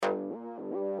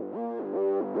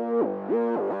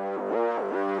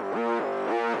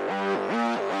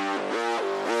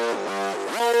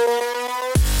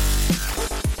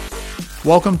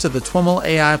Welcome to the TWIML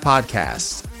AI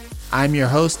Podcast. I'm your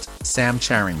host, Sam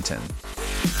Charrington.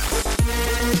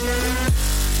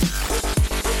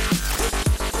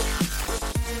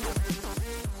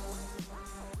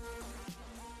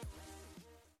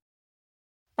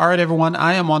 All right, everyone.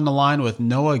 I am on the line with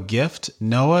Noah Gift.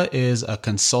 Noah is a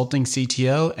consulting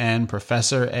CTO and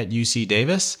professor at UC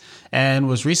Davis and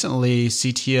was recently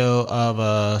CTO of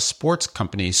a sports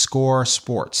company, Score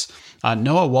Sports.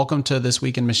 Noah, welcome to This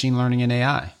Week in Machine Learning and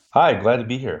AI. Hi, glad to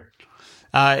be here.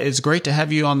 It's great to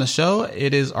have you on the show.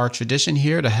 It is our tradition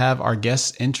here to have our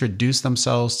guests introduce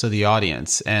themselves to the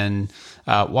audience. And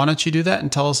why don't you do that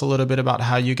and tell us a little bit about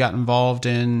how you got involved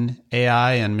in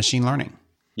AI and machine learning?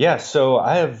 Yeah, so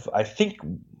I have, I think,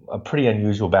 a pretty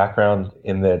unusual background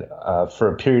in that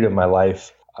for a period of my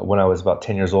life, when I was about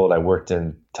 10 years old, I worked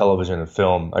in television and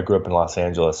film. I grew up in Los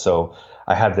Angeles, so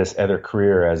I had this other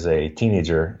career as a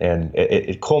teenager, and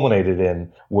it culminated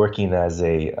in working as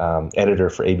a editor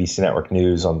for ABC Network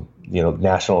News on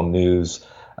national news.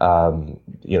 I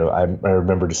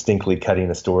remember distinctly cutting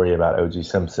a story about O.J.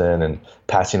 Simpson and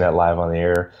passing that live on the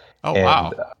air. Oh,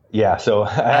 wow. Yeah, so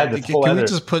I had this whole Can we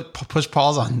just push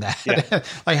pause on that? Yeah.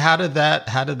 Like, how did that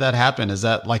happen? Is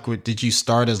that like, did you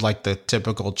start as like the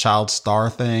typical child star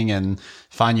thing and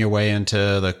find your way into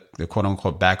the quote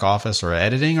unquote back office or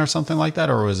editing or something like that?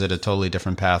 Or was it a totally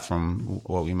different path from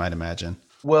what we might imagine?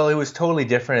 Well, it was totally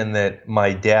different in that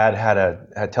my dad had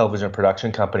a television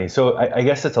production company. So I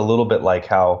guess it's a little bit like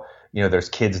how, there's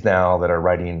kids now that are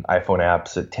writing iPhone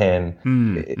apps at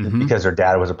 10 because their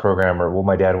dad was a programmer. Well,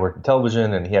 my dad worked in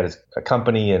television and he had a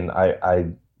company, and I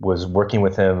was working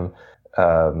with him,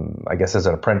 I guess as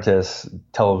an apprentice,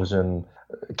 television,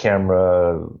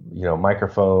 camera,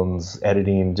 microphones,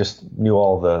 editing, just knew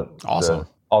all the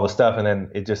stuff. And then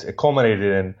it culminated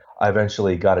in, I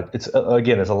eventually got it. It's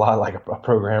a lot like a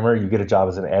programmer. You get a job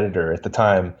as an editor. At the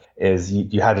time, is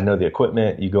you had to know the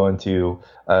equipment. You go into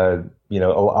a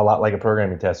lot like a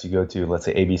programming test. You go to, let's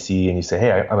say, ABC, and you say,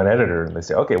 hey, I'm an editor, and they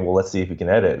say, okay, well, let's see if you can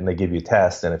edit, and they give you a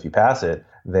test, and if you pass it,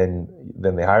 then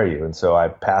they hire you. And so I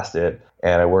passed it,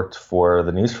 and I worked for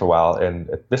the news for a while, and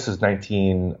this is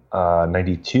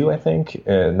 1992, I think,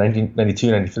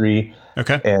 1992, 93.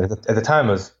 Okay. And at the time,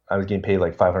 I was getting paid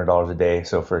like $500 a day.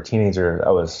 So for a teenager,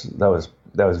 that was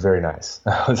very nice.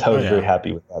 I was very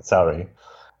happy with that salary.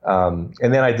 And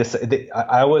then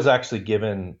I was actually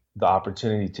given the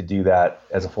opportunity to do that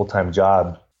as a full-time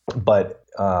job. But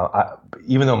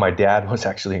even though my dad was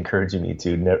actually encouraging me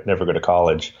to never go to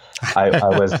college,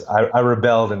 I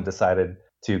rebelled and decided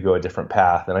to go a different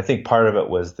path. And I think part of it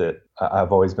was that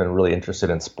I've always been really interested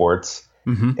in sports.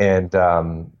 And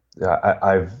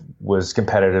I was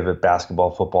competitive at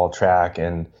basketball, football, track,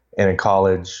 and in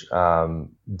college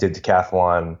did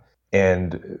decathlon.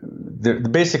 And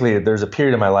there's a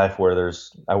period in my life where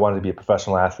I wanted to be a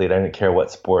professional athlete. I didn't care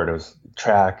what sport. It was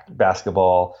track,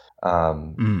 basketball,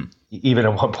 even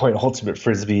at one point ultimate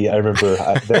frisbee. I remember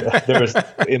there was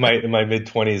in my mid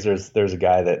 20s. There's a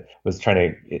guy that was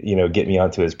trying to get me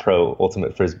onto his pro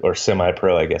ultimate frisbee, or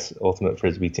semi-pro, I guess, ultimate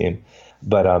frisbee team.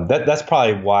 But that's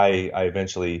probably why I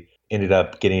eventually ended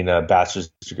up getting a bachelor's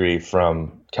degree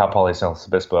from Cal Poly San Luis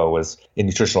Obispo. Was in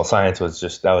nutritional science.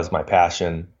 That was my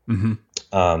passion. And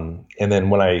then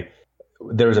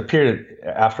there was a period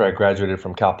after I graduated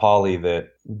from Cal Poly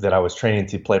that I was training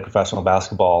to play professional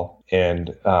basketball,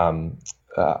 and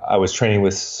I was training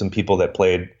with some people that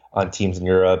played on teams in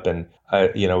Europe, and I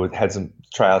had some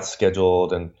tryouts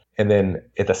scheduled, and then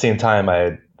at the same time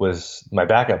my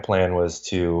backup plan was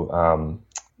to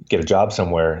get a job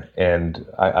somewhere, and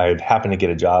I happened to get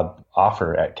a job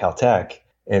offer at Caltech,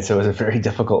 and so it was a very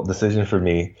difficult decision for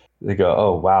me to go,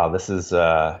 oh wow, this is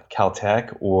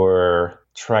Caltech, or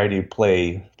try to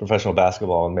play professional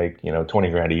basketball and make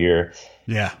 $20,000 a year.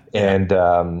 Yeah. And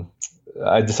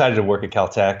I decided to work at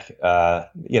Caltech.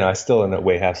 I still in a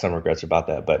way have some regrets about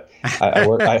that, but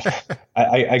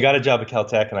I got a job at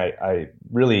Caltech, and I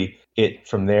really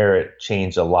from there it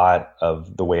changed a lot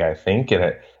of the way I think,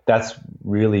 and that's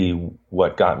really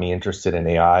what got me interested in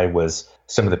AI. Was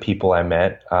some of the people I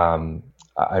met.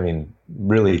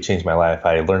 Really changed my life.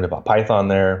 I learned about Python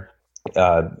there.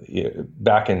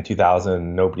 Back in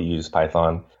 2000, nobody used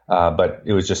Python, but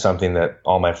it was just something that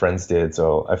all my friends did,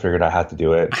 so I figured I had to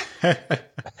do it.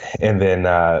 And then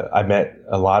I met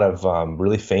a lot of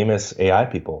really famous AI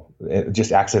people,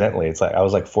 just accidentally. It's like I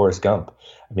was like Forrest Gump.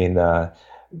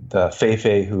 The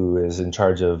Fei, who is in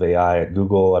charge of AI at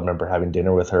Google, I remember having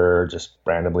dinner with her, just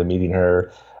randomly meeting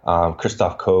her.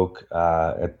 Christoph Koch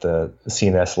at the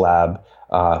CNS lab,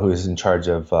 who is in charge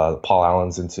of Paul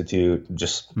Allen's Institute,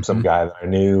 just some guy that I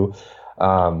knew.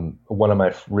 One of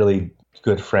my really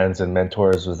good friends and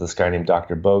mentors was this guy named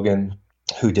Dr. Bogan,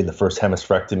 who did the first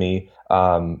hemispherectomy.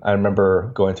 I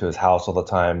remember going to his house all the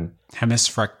time.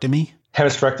 Hemispherectomy?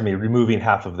 Hemispherectomy, removing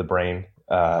half of the brain.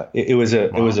 It was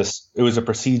a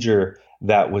procedure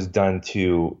that was done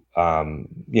to,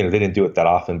 they didn't do it that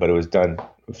often, but it was done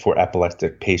for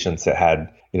epileptic patients that had,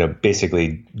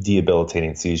 basically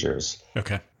debilitating seizures.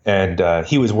 Okay. And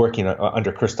he was working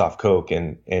under Christoph Koch,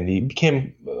 and he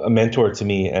became a mentor to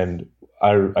me. And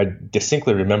I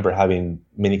distinctly remember having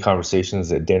many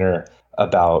conversations at dinner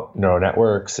about neural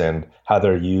networks and how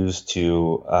they're used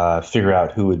to figure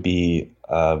out who would be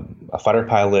a fighter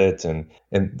pilot, and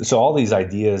so all these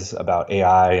ideas about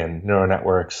AI and neural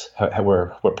networks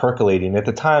were percolating. At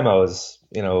the time, I was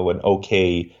an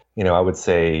okay, I would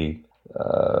say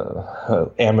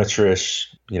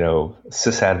amateurish,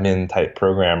 sysadmin type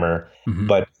programmer. Mm-hmm.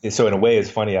 But so in a way, it's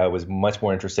funny. I was much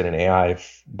more interested in AI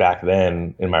back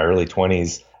then in my early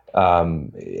 20s,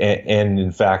 and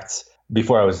in fact,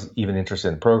 before I was even interested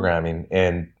in programming.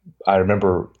 And I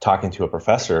remember talking to a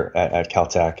professor at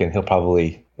Caltech, and he'll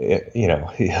probably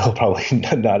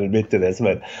not admit to this,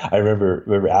 but I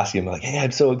remember asking him, like, "Hey,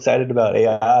 I'm so excited about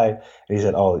AI," and he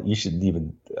said, "Oh, you shouldn't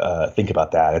even think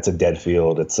about that. It's a dead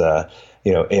field. It's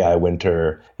AI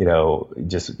winter.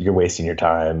 Just you're wasting your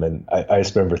time." And I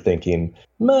just remember thinking,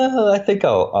 "Well, I think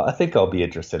I'll be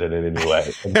interested in it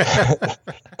anyway."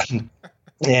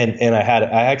 And I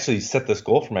actually set this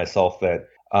goal for myself that,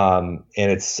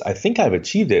 and I think I've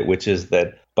achieved it, which is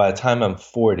that by the time I'm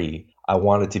 40, I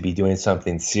wanted to be doing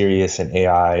something serious in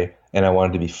AI, and I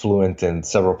wanted to be fluent in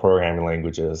several programming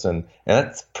languages, and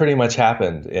that's pretty much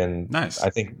happened. And nice.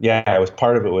 I think, it was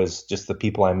part of it was just the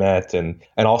people I met, and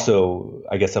also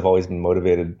I guess I've always been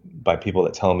motivated by people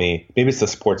that tell me, maybe it's the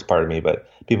sports part of me, but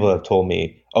people have told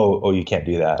me, oh, you can't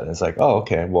do that, and it's like, oh,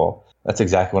 okay, well, that's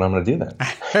exactly what I'm going to do then.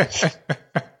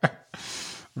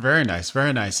 Very nice.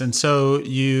 Very nice. And so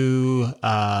you,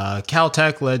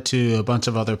 Caltech led to a bunch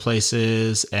of other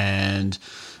places, and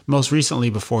most recently,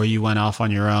 before you went off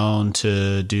on your own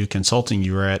to do consulting,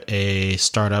 you were at a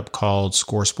startup called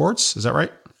Score Sports. Is that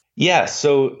right? Yeah.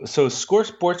 So Score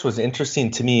Sports was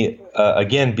interesting to me,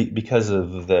 again, because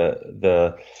of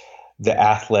the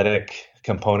athletic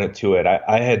component to it.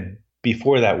 I had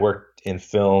before that worked in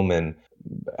film and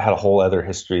had a whole other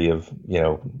history of,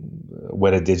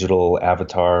 Weta Digital,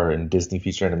 Avatar, and Disney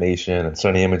Feature Animation, and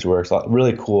Sony ImageWorks,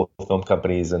 really cool film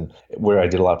companies, and where I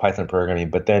did a lot of Python programming.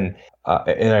 But then,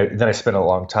 I spent a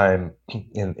long time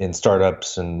in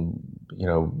startups and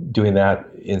doing that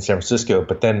in San Francisco.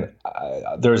 But then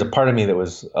there was a part of me that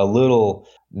was a little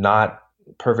not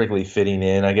perfectly fitting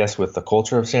in, I guess, with the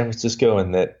culture of San Francisco,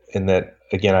 and that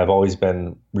again, I've always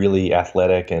been really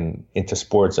athletic and into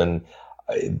sports, and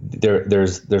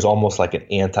there's almost like an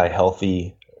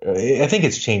anti-healthy, I think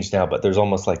it's changed now, but there's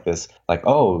almost like this, like,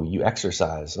 oh, you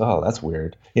exercise, oh, that's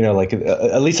weird,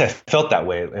 at least I felt that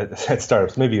way at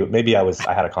startups. Maybe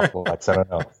I had a complex, I don't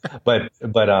know, but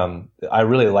I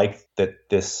really liked that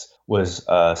this was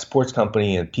a sports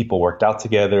company and people worked out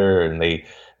together, and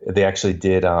they actually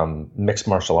did mixed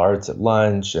martial arts at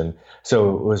lunch, and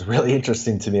so it was really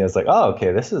interesting to me. I was like, oh,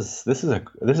 okay, this is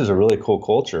a really cool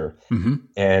culture. Mm-hmm.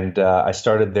 And I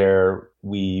started there.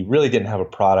 We really didn't have a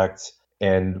product,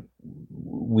 and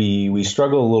we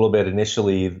struggled a little bit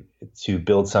initially to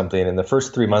build something. In the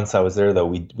first 3 months I was there, though,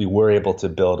 we were able to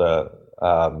build a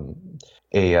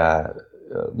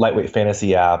lightweight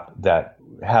fantasy app that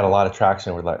had a lot of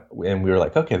traction. We were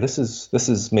like, okay, this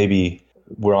is maybe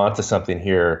we're onto something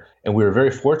here. And we were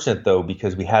very fortunate, though,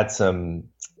 because we had some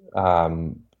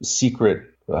secret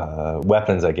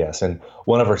weapons, I guess. And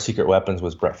one of our secret weapons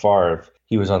was Brett Favre.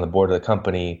 He was on the board of the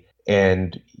company,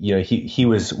 and he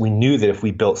was. We knew that if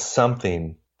we built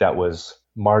something that was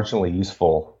marginally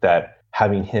useful, that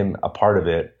having him a part of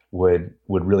it would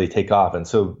really take off. And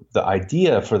so the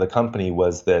idea for the company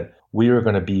was that we were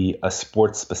going to be a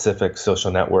sports-specific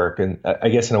social network. And I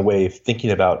guess in a way,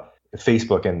 thinking about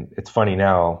Facebook, and it's funny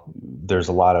now, there's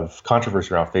a lot of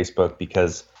controversy around Facebook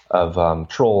because of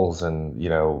trolls and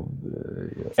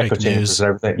echo chambers and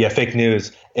everything. Yeah, fake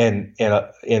news. And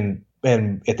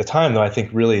at the time, though, I think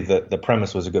really the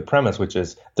premise was a good premise, which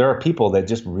is there are people that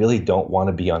just really don't want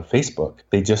to be on Facebook.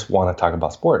 They just want to talk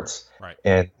about sports. Right.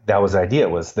 And that was the idea,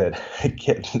 was that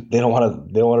they don't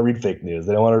want to read fake news.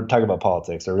 They don't want to talk about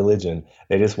politics or religion.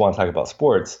 They just want to talk about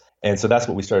sports. And so that's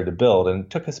what we started to build. And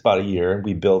it took us about a year. And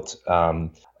we built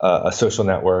a social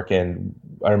network. And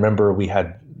I remember we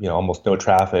had almost no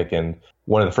traffic. And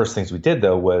one of the first things we did,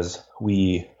 though, was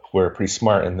we were pretty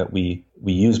smart in that we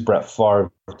used Brett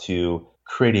Favre to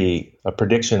create a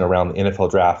prediction around the NFL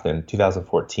draft in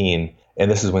 2014.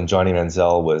 And this is when Johnny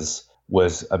Manziel was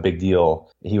was a big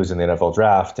deal. He was in the NFL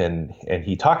draft, and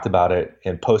he talked about it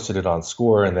and posted it on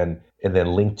Score, and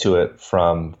then linked to it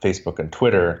from Facebook and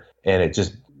Twitter. And it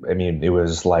just, I mean, it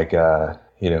was like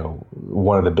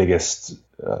one of the biggest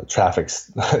traffic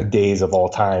days of all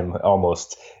time,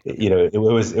 almost. It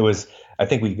was. I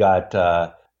think we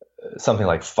got something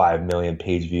like 5 million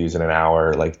page views in an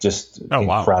hour, like just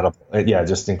incredible. Wow. Yeah,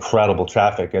 just incredible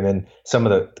traffic. And then some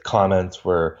of the comments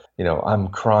were, I'm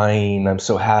crying. I'm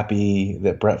so happy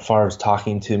that Brett Favre's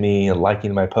talking to me and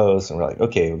liking my posts. And we're like,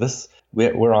 okay,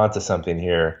 we're onto something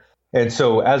here. And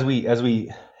so as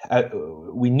we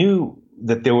knew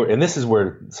that there were, and this is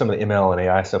where some of the ML and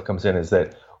AI stuff comes in, is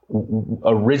that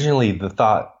originally the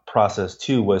thought process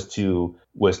too was to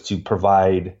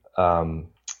provide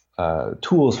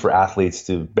tools for athletes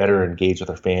to better engage with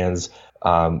their fans,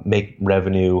 make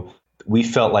revenue. We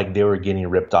felt like they were getting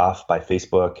ripped off by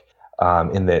Facebook,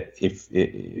 in that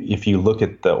if you look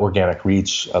at the organic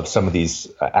reach of some of these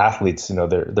athletes,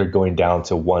 they're going down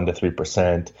to 1% to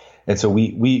 3%. And so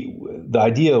the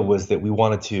idea was that we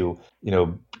wanted to,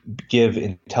 give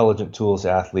intelligent tools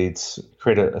to athletes,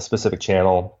 create a specific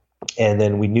channel. And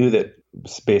then we knew that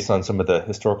based on some of the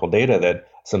historical data that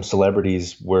some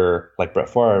celebrities were, like Brett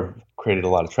Favre, created a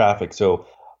lot of traffic. So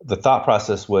the thought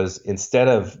process was, instead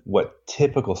of what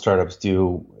typical startups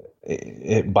do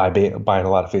by buying a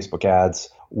lot of Facebook ads,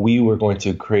 we were going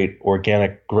to create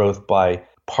organic growth by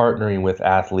partnering with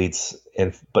athletes,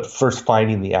 but first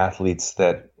finding the athletes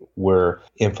that were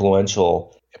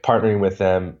influential, partnering with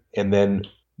them, and then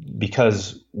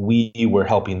because we were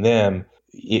helping them,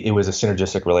 it was a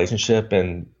synergistic relationship,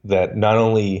 and that not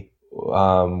only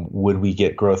would we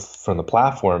get growth from the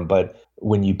platform, but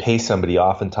when you pay somebody,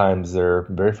 oftentimes they're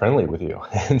very friendly with you.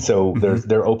 And so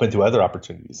they're open to other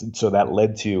opportunities. And so that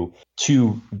led to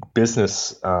 2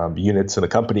 business units in the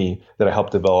company that I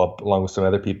helped develop along with some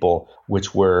other people,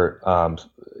 which were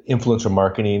influencer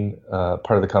marketing,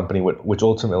 part of the company, which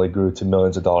ultimately grew to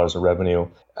millions of dollars of revenue,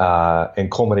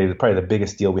 and culminated. Probably the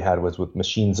biggest deal we had was with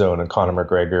Machine Zone and Conor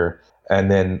McGregor.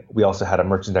 And then we also had a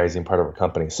merchandising part of our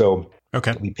company. So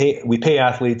we pay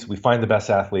athletes, we find the best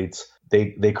athletes.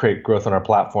 They create growth on our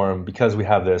platform because we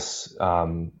have this,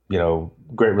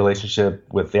 great relationship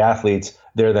with the athletes.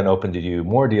 They're then open to do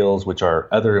more deals, which are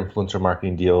other influencer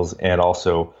marketing deals and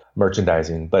also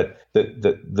merchandising. But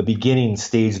the beginning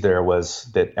stage there was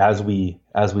that as we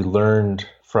learned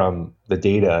from the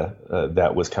data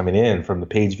that was coming in from the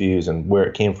page views and where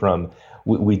it came from,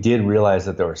 we did realize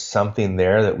that there was something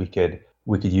there that we could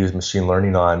use machine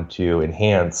learning on to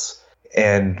enhance.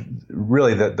 And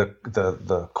really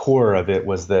the core of it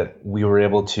was that we were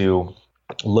able to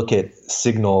look at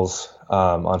signals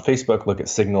on Facebook, look at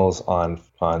signals on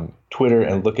Twitter,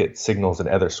 and look at signals in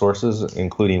other sources,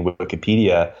 including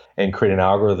Wikipedia, and create an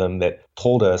algorithm that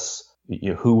told us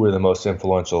who were the most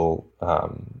influential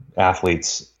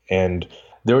athletes. And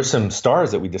there were some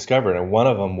stars that we discovered, and one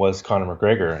of them was Conor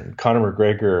McGregor. And Conor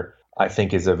McGregor, I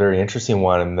think, is a very interesting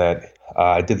one in that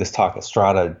I did this talk at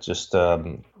Strata just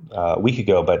a week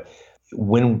ago, but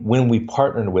when we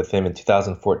partnered with him in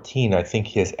 2014, I think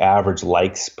his average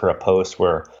likes per a post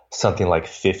were something like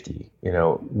 50,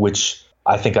 which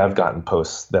I think I've gotten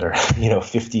posts that are,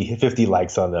 50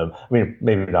 likes on them. I mean,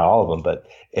 maybe not all of them, but,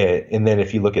 and then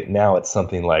if you look at now, it's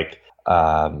something like,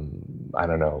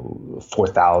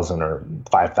 4,000 or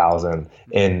 5,000.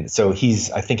 And so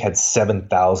he's, I think, had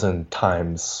 7,000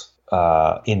 times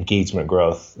engagement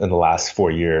growth in the last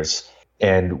 4 years.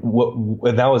 And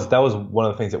that was one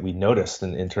of the things that we noticed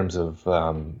in terms of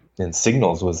in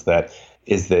signals was that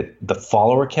the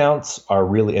follower counts are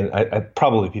really, and I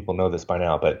probably people know this by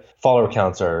now, but follower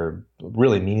counts are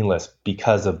really meaningless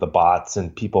because of the bots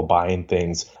and people buying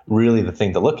things. Really, the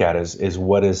thing to look at is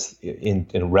what is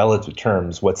in relative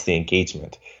terms, what's the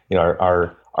engagement?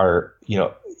 If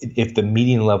the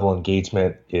median level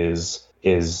engagement is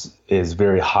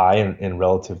very high in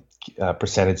relative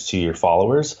percentage to your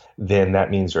followers, then that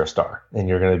means you're a star and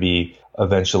you're going to be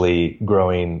eventually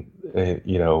growing,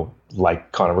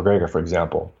 like Conor McGregor, for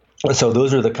example. So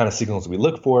those are the kind of signals we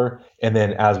look for. And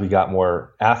then as we got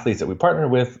more athletes that we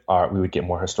partnered with, we would get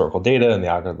more historical data and the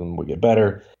algorithm would get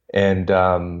better. And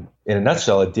in a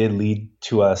nutshell, it did lead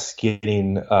to us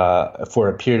getting, for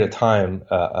a period of time,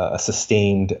 a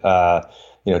sustained,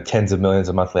 tens of millions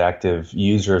of monthly active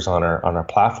users on our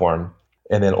platform.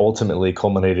 And then ultimately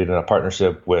culminated in a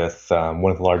partnership with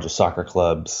one of the largest soccer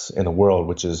clubs in the world,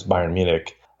 which is Bayern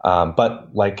Munich.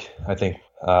 But like I think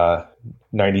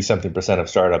 90-something% of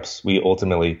startups, we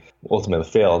ultimately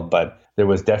failed. But there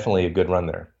was definitely a good run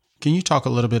there. Can you talk a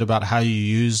little bit about how you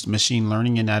used machine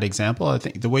learning in that example? I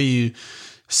think the way you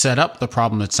set up the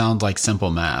problem, it sounds like simple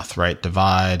math, right?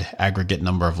 Divide aggregate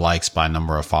number of likes by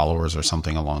number of followers or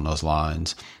something along those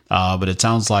lines. But it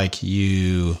sounds like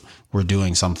you were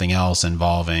doing something else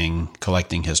involving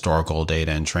collecting historical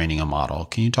data and training a model.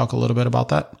 Can you talk a little bit about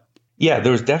that? Yeah,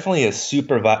 there was definitely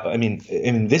a I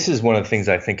mean, this is one of the things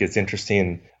I think is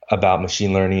interesting about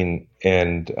machine learning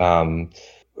and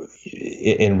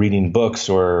in reading books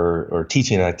or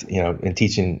teaching in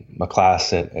teaching my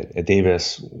class at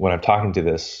Davis, when I'm talking to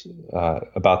this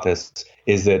about this,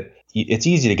 is that it's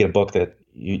easy to get a book that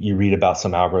you read about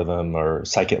some algorithm or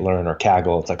scikit-learn or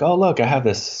Kaggle. It's like, oh, look, I have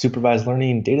this supervised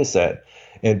learning data set.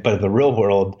 But in the real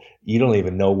world, you don't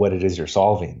even know what it is you're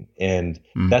solving. And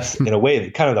that's, in a way,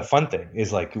 kind of the fun thing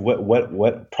is like,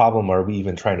 what problem are we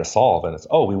even trying to solve? And it's,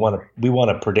 we want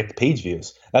to predict page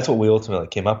views. That's what we ultimately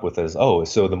came up with is,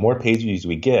 so the more page views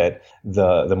we get,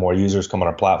 the more users come on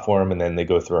our platform, and then they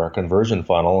go through our conversion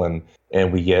funnel,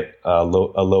 and we get a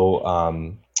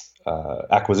low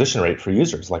acquisition rate for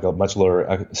users, like a much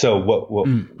lower. So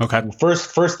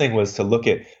first thing was to look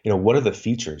at, what are the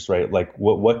features, right? Like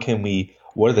what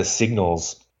are the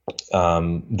signals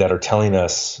that are telling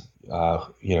us,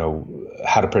 how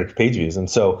to predict page views. And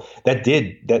so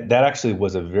that actually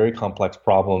was a very complex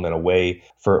problem in a way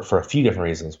for a few different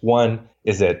reasons. One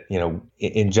is that,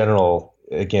 in general,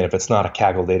 again, if it's not a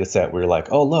Kaggle data set where you're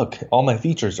like, oh, look, all my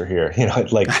features are here,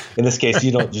 like in this case,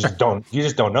 you just don't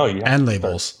know. And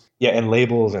labels. Yeah, and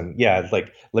labels, and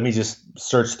like, let me just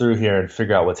search through here and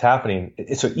figure out what's happening.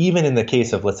 So even in the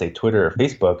case of, let's say, Twitter or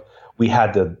Facebook, we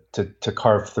had to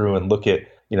carve through and look at,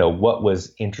 what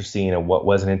was interesting and what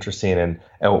wasn't interesting,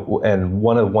 and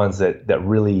one of the ones that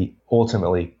really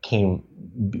ultimately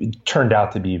turned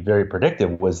out to be very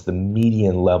predictive was the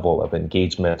median level of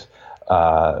engagement,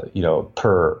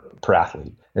 per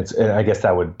athlete. And I guess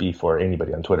that would be for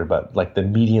anybody on Twitter, but like the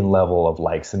median level of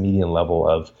likes, the median level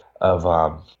of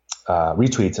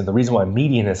retweets. And the reason why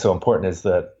median is so important is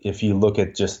that if you look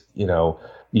at just, you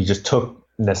just took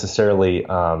necessarily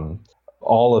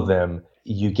all of them,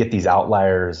 you get these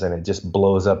outliers and it just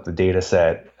blows up the data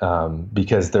set,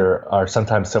 because there are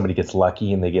sometimes somebody gets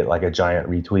lucky and they get like a giant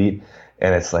retweet,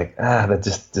 and it's like, that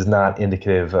just is not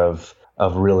indicative of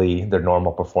really their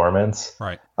normal performance.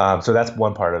 Right. So that's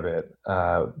one part of it.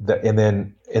 And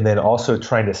then also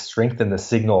trying to strengthen the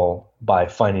signal by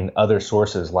finding other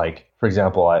sources. Like, for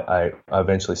example, I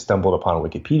eventually stumbled upon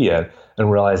Wikipedia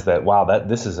and realized that, wow,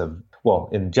 this is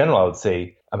in general, I would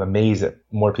say I'm amazed that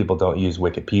more people don't use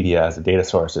Wikipedia as a data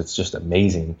source. It's just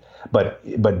amazing, but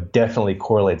definitely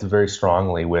correlates very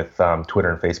strongly with Twitter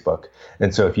and Facebook.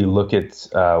 And so if you look at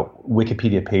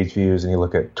Wikipedia page views and you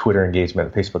look at Twitter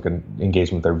engagement, Facebook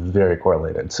engagement, they're very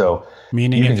correlated. So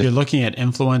meaning if you're looking at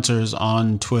influencers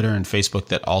on Twitter and Facebook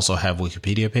that also have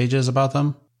Wikipedia pages about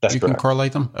them, you can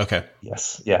correlate them? Okay.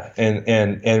 Yes. Yeah.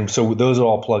 And so those are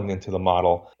all plugged into the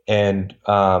model. And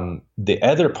the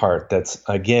other part that's,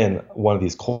 again, one of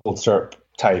these cold start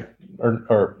type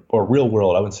or real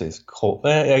world, I wouldn't say it's cold.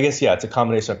 I guess, it's a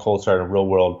combination of cold start and real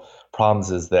world problems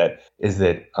is that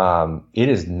it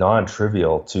is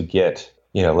non-trivial to get,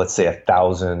 let's say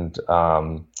 1,000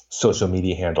 social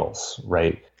media handles,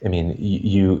 right? I mean,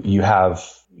 you have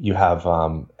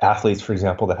athletes, for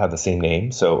example, that have the same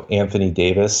name. So Anthony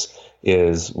Davis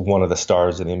is one of the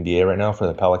stars in the NBA right now for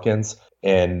the Pelicans.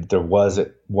 And there was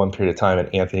at one period of time an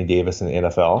Anthony Davis in the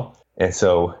NFL. And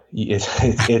so it's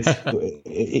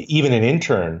even an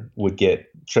intern would get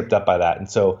tripped up by that. And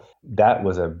so that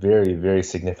was a very, very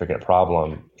significant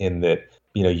problem in that,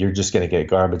 you're just going to get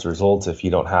garbage results if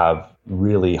you don't have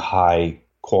really high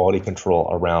quality control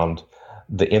around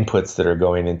the inputs that are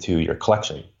going into your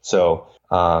collection. So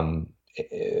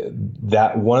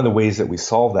that one of the ways that we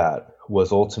solved that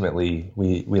was ultimately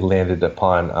we landed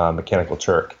upon Mechanical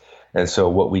Turk. And so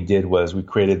what we did was we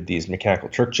created these Mechanical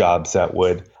Turk jobs that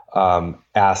would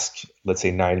ask, let's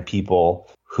say, 9 people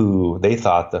who they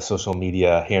thought the social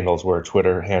media handles were: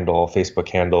 Twitter handle, Facebook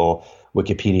handle,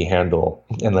 Wikipedia handle.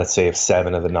 And let's say if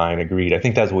 7 of the 9 agreed, I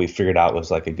think that's what we figured out was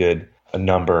like a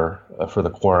number for the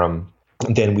quorum.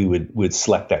 And then we would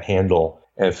select that handle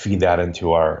and feed that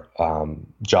into our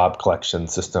job collection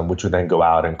system, which would then go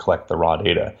out and collect the raw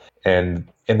data. And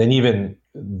then even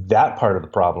that part of the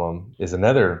problem is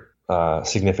another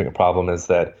significant problem, is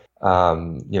that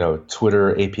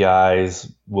Twitter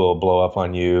APIs will blow up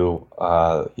on you.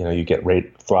 You get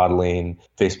rate throttling.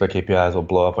 Facebook APIs will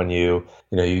blow up on you.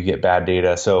 You get bad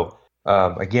data. So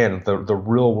again, the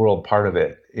real world part of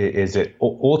it is it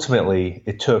ultimately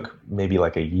it took maybe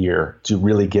like a year to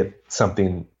really get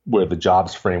something where the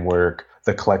jobs framework,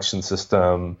 the collection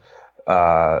system,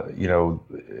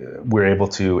 we're able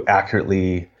to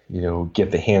accurately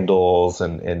get the handles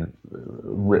and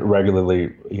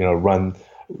regularly,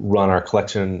 run our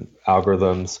collection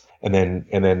algorithms. And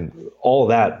then all of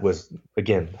that was,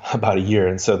 again, about a year.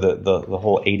 And so the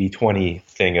whole 80-20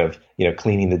 thing of,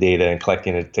 cleaning the data and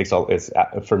collecting it takes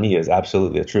for me is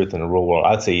absolutely the truth in the real world.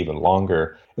 I'd say even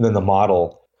longer. And then the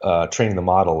model, training the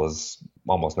model is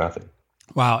almost nothing.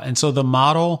 Wow. And so the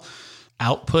model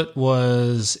output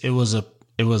was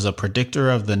a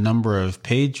predictor of the number of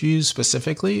page views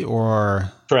specifically,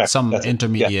 or correct. Some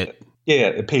intermediate.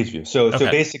 Yeah, page views. So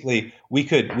basically we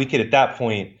could at that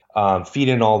point feed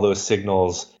in all those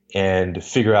signals and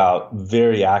figure out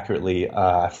very accurately.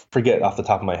 I forget off the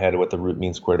top of my head what the root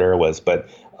mean squared error was, but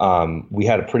we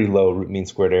had a pretty low root mean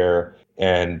squared error,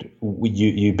 and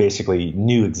you basically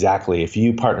knew exactly if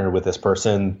you partnered with this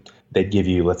person, they'd give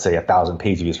you, let's say, 1,000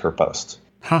 page views per post.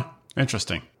 Huh.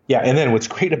 Interesting. Yeah, and then what's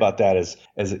great about that is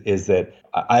that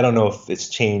I don't know if it's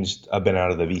changed. I've been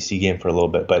out of the VC game for a little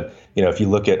bit, but if you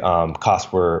look at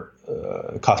cost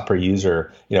per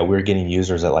user, we're getting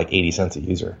users at like 80 cents a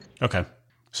user. Okay,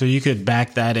 so you could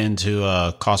back that into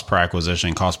a cost per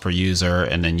acquisition, cost per user,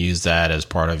 and then use that as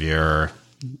part of your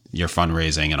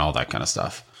fundraising and all that kind of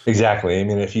stuff. Exactly. I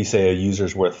mean, if you say a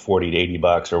user's worth $40 to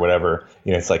 $80 or whatever,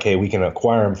 it's like, hey, we can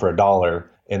acquire them for $1,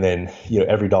 and then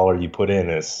every $1 you put in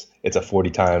it's a 40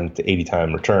 time to 80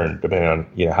 time return, depending on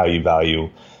how you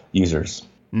value users.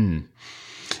 Mm.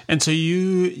 And so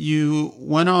you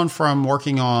went on from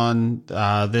working on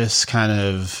this kind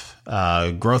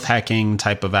of growth hacking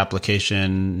type of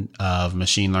application of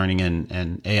machine learning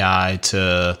and AI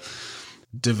to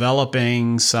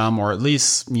developing some, or at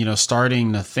least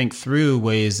starting to think through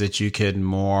ways that you could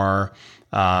more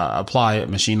apply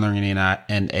machine learning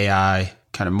and AI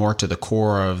kind of more to the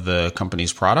core of the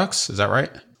company's products. Is that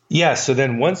right? Yeah. So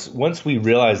then once we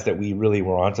realized that we really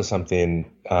were onto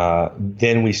something,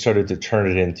 then we started to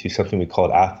turn it into something we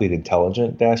called Athlete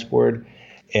Intelligent Dashboard,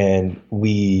 and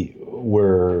we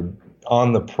were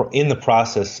in the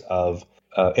process of,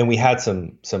 and we had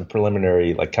some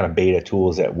preliminary like kind of beta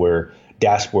tools that were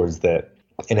dashboards that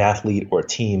an athlete or a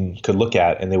team could look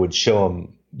at, and they would show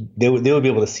them. They would be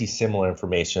able to see similar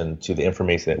information to the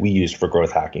information that we used for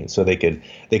growth hacking. So they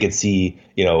could see,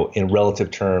 in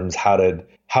relative terms, how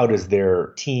does their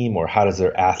team or how does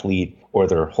their athlete or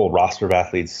their whole roster of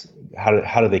athletes,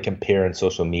 how do they compare in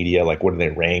social media? Like, what do they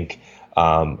rank?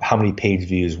 How many page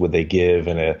views would they give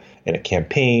in a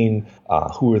campaign?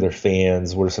 Who are their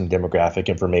fans? What are some demographic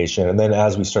information? And then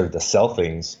as we started to sell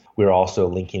things, we were also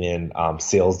linking in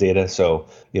sales data. So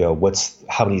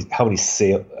how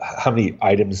many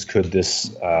items could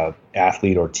this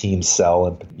athlete or team sell?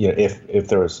 And if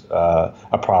there was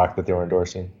a product that they were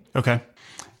endorsing. Okay.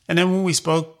 And then when we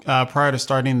spoke prior to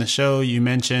starting the show, you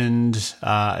mentioned,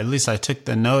 at least I took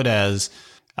the note as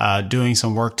doing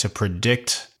some work to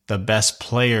predict the best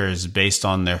players based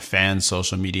on their fans'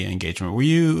 social media engagement. Were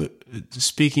you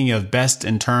speaking of best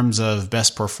in terms of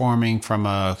best performing from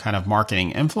a kind of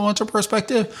marketing influencer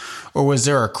perspective, or was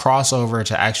there a crossover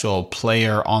to actual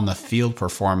player on the field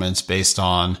performance based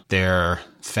on their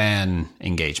fan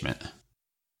engagement?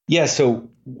 Yeah. So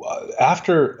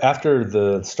after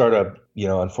the startup,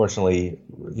 unfortunately,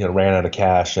 ran out of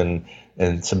cash and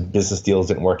some business deals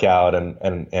didn't work out,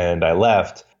 and I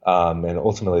left. And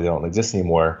ultimately they don't exist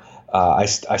anymore. I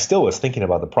still was thinking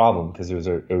about the problem because it was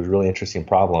a really interesting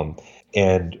problem.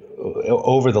 And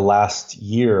over the last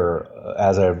year,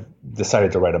 as I've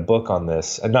decided to write a book on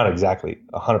this, and not exactly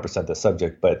 100% the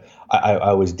subject, but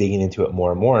I was digging into it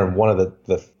more and more. And one of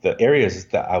the areas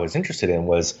that I was interested in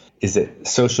is that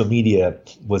social media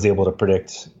was able to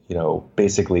predict,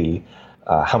 basically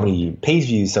how many page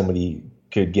views somebody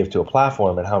could give to a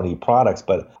platform and how many products.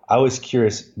 But I was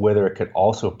curious whether it could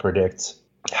also predict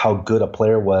how good a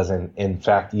player was, and in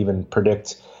fact even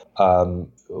predict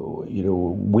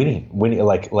winning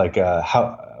like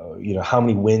how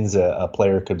many wins a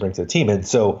player could bring to the team. And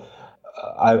so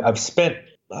I've spent,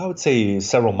 I would say,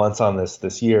 several months on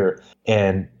this year,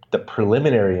 and the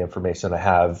preliminary information I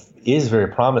have is very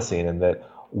promising, and that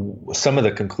some of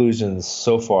the conclusions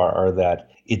so far are that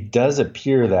it does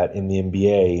appear that in the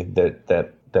NBA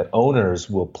that owners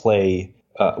will pay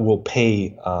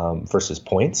versus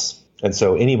points. And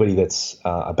so anybody that's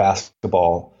a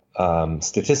basketball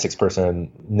statistics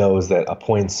person knows that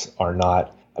points are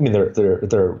not. I mean,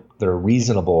 they're a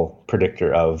reasonable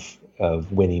predictor of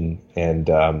winning and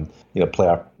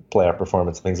playoff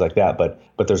performance and things like that. But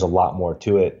there's a lot more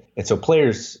to it. And so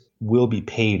players will be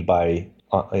paid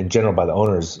in general by the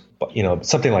owners.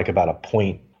 Something like about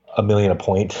 $1 million a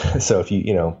point. So if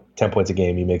 10 points a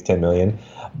game, you make 10 million.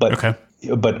 But okay.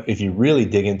 But if you really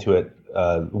dig into it,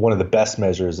 one of the best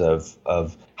measures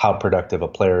of how productive a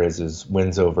player is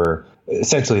wins over,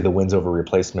 essentially the wins over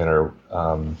replacement, or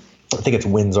I think it's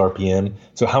wins RPM.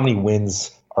 So how many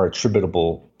wins are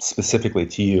attributable specifically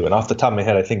to you? And off the top of my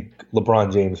head, I think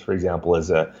LeBron James, for example, is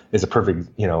a perfect,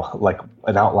 like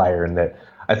an outlier in that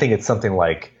I think it's something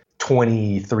like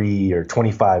 23 or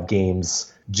 25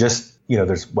 games. Just,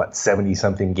 there's 70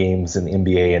 something games in the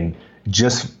NBA, and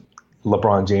just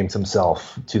LeBron James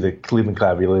himself to the Cleveland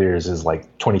Cavaliers is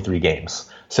like 23 games.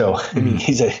 So I mean,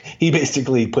 he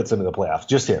basically puts them in the playoffs,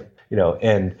 just him,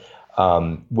 and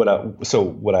what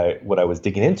I was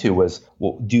digging into was,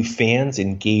 well, do fans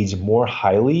engage more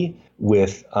highly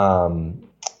with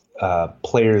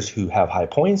players who have high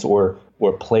points, or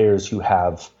players who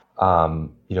have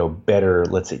better,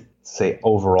 let's say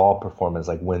overall performance,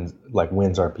 like wins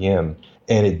RPM?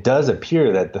 And it does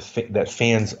appear that that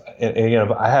fans, and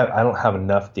I don't have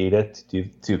enough data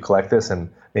to collect this, and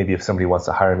maybe if somebody wants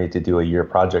to hire me to do a year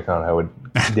project on it, I would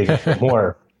dig into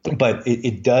more. But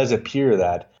it does appear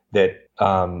that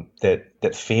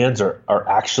fans are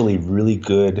actually really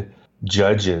good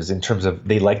judges in terms of,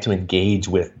 they like to engage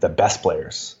with the best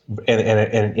players,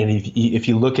 and if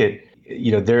you look at,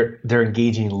 they're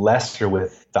engaging lesser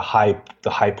with the high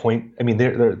point. I mean,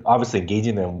 they're obviously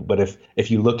engaging them, but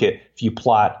if you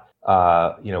plot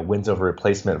wins over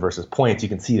replacement versus points, you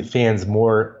can see that fans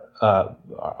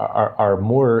are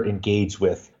more engaged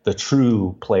with the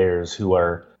true players who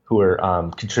are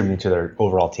contributing to their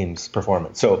overall team's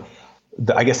performance. So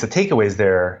I guess the takeaways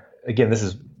there, again, this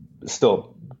is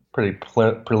still pretty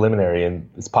preliminary, and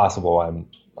it's possible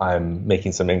I'm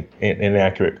making some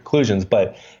inaccurate conclusions,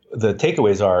 but the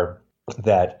takeaways are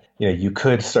that you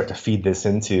could start to feed this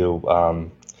into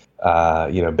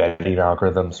betting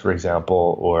algorithms, for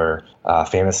example, or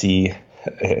fantasy,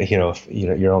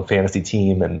 your own fantasy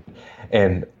team,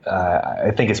 and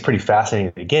I think it's pretty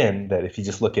fascinating, again, that if you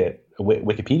just look at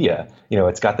Wikipedia,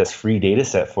 it's got this free data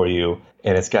set for you,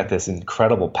 and it's got this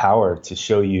incredible power to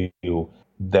show you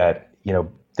that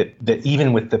that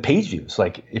even with the page views,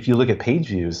 like if you look at page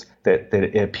views, that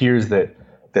it appears that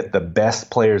the best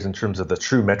players in terms of the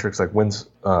true metrics, like wins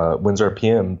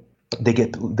RPM, they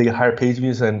get higher page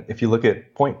views than if you look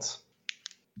at points.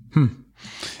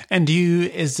 And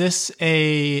is this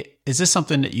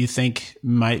something that you think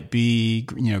might be,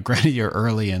 granted you're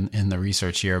early in the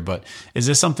research here, but is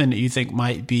this something that you think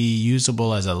might be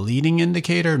usable as a leading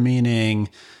indicator, meaning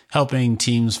helping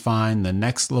teams find the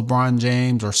next LeBron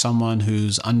James or someone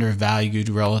who's undervalued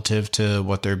relative to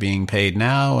what they're being paid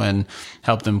now, and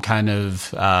help them kind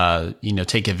of,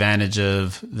 take advantage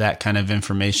of that kind of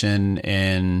information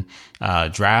in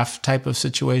draft type of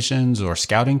situations or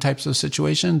scouting types of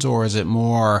situations? Or is it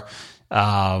more,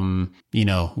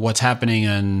 what's happening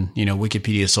on,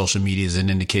 Wikipedia, social media is an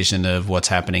indication of what's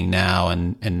happening now,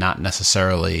 and not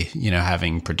necessarily,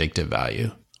 having predictive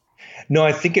value? No,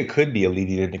 I think it could be a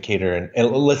leading indicator,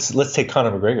 and let's take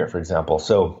Conor McGregor, for example.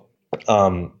 So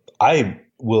I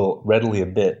will readily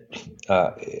admit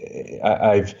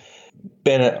I've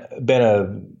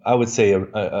been I would say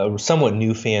a somewhat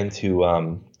new fan to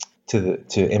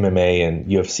MMA and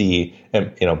UFC,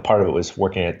 and part of it was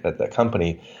working at that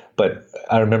company. But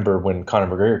I remember when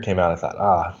Conor McGregor came out, I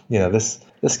thought,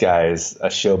 this guy is a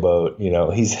showboat.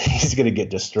 He's going to get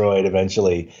destroyed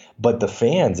eventually. But the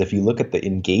fans, if you look at the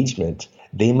engagement,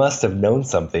 they must have known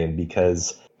something,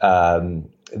 because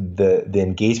the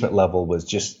engagement level was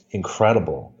just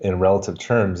incredible in relative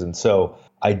terms. And so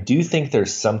I do think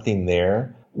there's something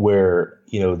there where,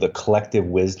 the collective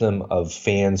wisdom of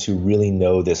fans who really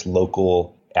know this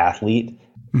local athlete,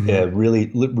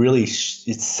 really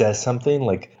it says something,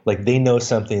 like they know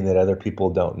something that other people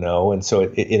don't know. And so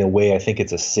in a way, I think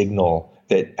it's a signal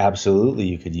that absolutely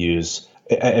you could use.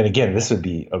 And again, this would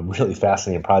be a really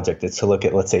fascinating project. It's to look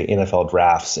at, let's say, NFL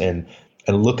drafts and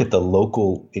look at the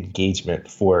local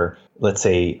engagement for, let's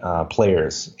say,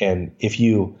 players. And if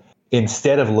you,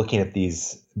 instead of looking at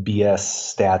these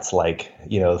BS stats like,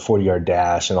 the 40-yard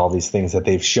dash and all these things that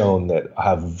they've shown that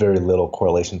have very little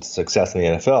correlation to success in the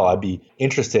NFL, I'd be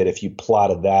interested if you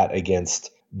plotted that against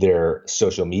their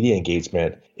social media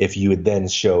engagement, if you would then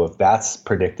show if that's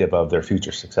predictive of their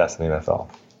future success in the NFL.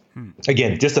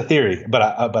 Again, just a theory, but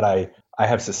I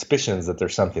have suspicions that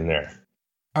there's something there.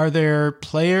 Are there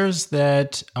players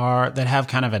that have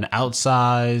kind of an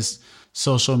outsized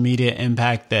social media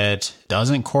impact that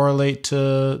doesn't correlate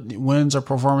to wins or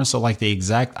performance? So like the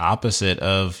exact opposite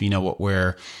of, what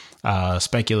we're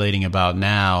speculating about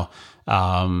now.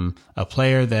 a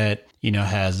player that,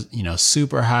 has,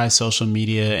 super high social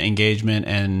media engagement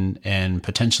and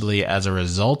potentially as a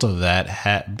result of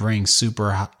that brings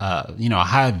super,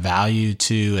 high value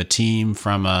to a team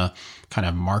from a kind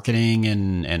of marketing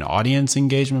and audience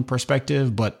engagement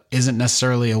perspective, but isn't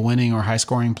necessarily a winning or high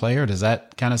scoring player? Does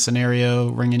that kind of scenario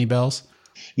ring any bells?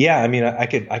 Yeah, I mean,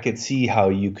 I could see how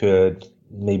you could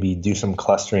maybe do some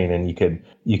clustering, and you could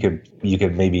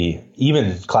maybe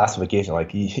even classification.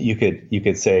 Like you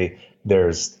could say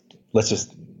let's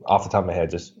just off the top of my head,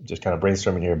 just kind of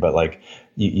brainstorming here, but like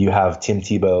you have Tim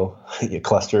Tebow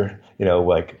cluster,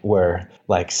 like where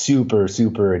like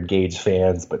super engaged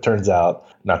fans, but turns out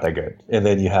not that good. And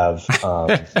then you have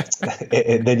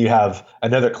and then you have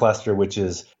another cluster, which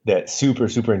is that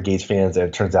super engaged fans, and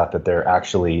it turns out that they're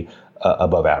actually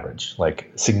above average,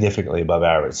 like significantly above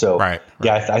average. So right.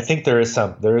 Yeah, I think there is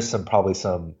probably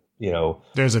some,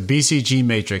 there's a BCG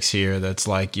matrix here that's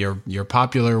like your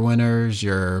popular winners,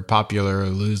 your popular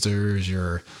losers,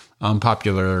 your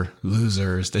unpopular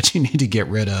losers that you need to get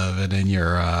rid of, and then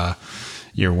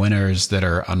your winners that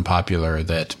are unpopular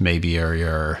that maybe are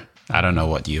your, I don't know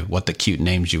what the cute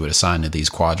names you would assign to these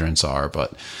quadrants are,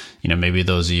 but maybe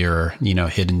those are your,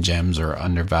 hidden gems or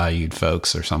undervalued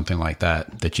folks or something like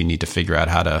that you need to figure out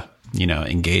how to,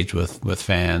 engage with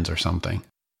fans or something.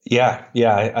 Yeah.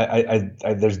 I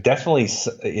there's definitely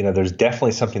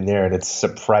something there, and it's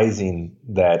surprising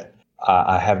that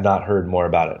I have not heard more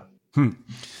about it.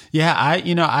 Yeah,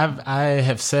 I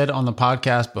have said on the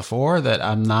podcast before that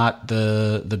I'm not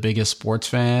the biggest sports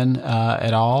fan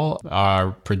at all.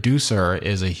 Our producer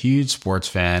is a huge sports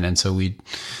fan, and so we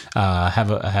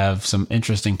have some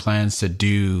interesting plans to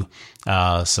do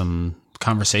some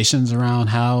conversations around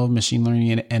how machine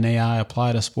learning and AI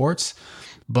apply to sports.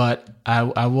 But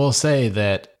I will say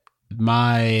that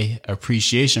my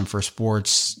appreciation for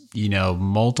sports,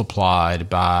 multiplied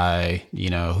by,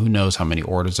 who knows how many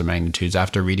orders of magnitudes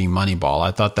after reading Moneyball.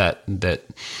 I thought that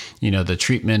the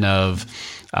treatment of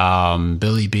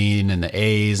Billy Beane and the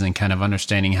A's and kind of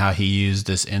understanding how he used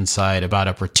this insight about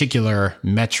a particular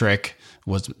metric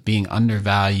was being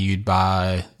undervalued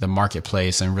by the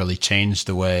marketplace and really changed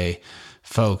the way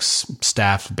folks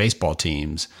staffed baseball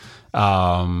teams.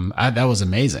 That was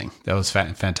amazing. That was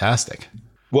fantastic.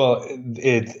 Well,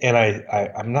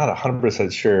 I'm not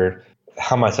 100% sure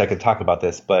how much I could talk about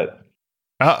this, but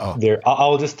I'll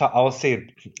say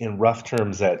it in rough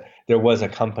terms that there was a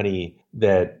company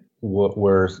that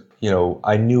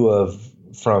I knew of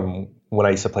from when I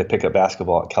used to play pickup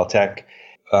basketball at Caltech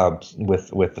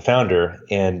with the founder,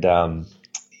 and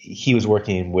he was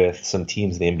working with some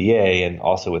teams in the NBA and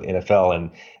also with NFL,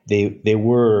 and they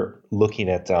were looking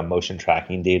at motion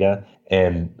tracking data,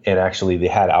 and actually they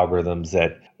had algorithms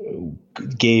that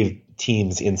gave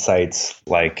teams insights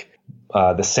like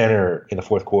the center in the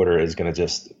fourth quarter is going to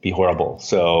just be horrible,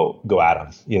 so go at him,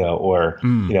 or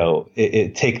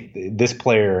this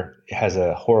player has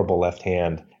a horrible left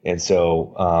hand, and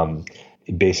so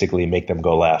basically make them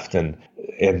go left, and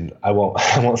I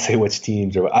won't say which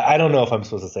teams, or I don't know if I'm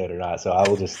supposed to say it or not, so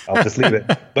I'll just leave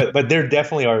it. But there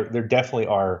definitely are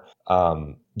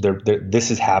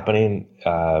this is happening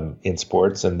in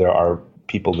sports, and there are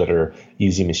people that are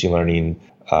using machine learning,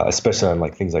 especially on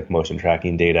like things like motion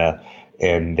tracking data,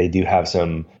 and they do have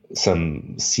some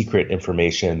secret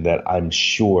information that I'm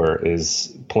sure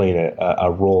is playing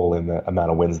a role in the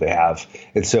amount of wins they have.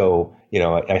 And so,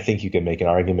 I think you can make an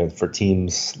argument for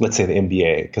teams, let's say the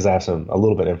NBA, because I have a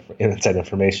little bit of inside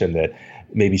information that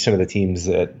maybe some of the teams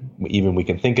that even we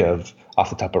can think of off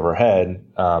the top of our head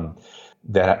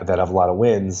that have a lot of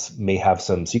wins may have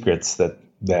some secrets that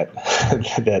they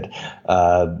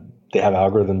have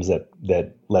algorithms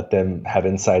that let them have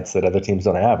insights that other teams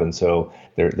don't have, and so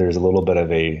there's a little bit of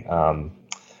a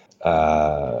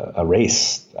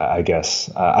race, I guess.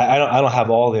 I don't have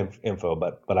all the info,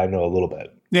 but I know a little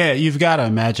bit. Yeah, you've got to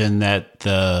imagine that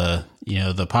the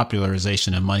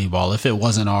popularization of Moneyball, if it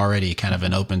wasn't already kind of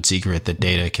an open secret that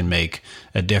data can make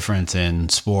a difference in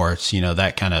sports,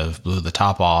 that kind of blew the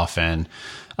top off. And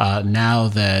now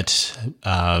that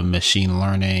machine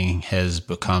learning has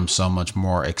become so much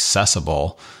more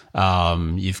accessible,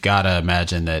 you've got to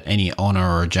imagine that any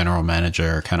owner or general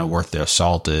manager kind of worth their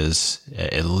salt is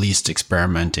at least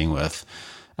experimenting with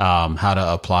how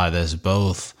to apply this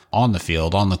both on the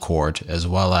field, on the court, as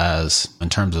well as in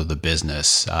terms of the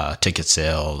business, ticket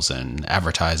sales and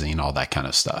advertising and all that kind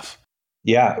of stuff.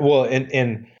 Yeah, well,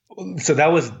 and so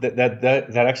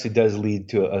that actually does lead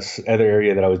to other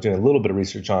area that I was doing a little bit of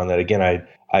research on. That again,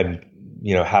 I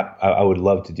would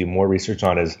love to do more research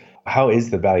on is how is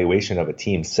the valuation of a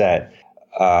team set.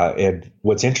 And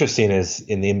what's interesting is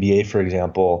in the NBA, for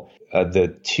example,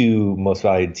 the two most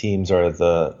valued teams are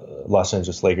the Los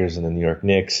Angeles Lakers and the New York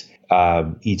Knicks.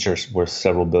 Each are worth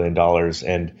several $billion.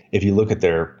 And if you look at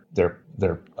their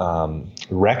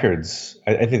records,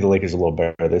 I think the Lakers are a little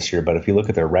better this year, but if you look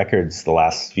at their records the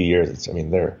last few years,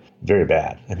 they're very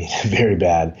bad. Very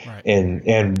bad. Right.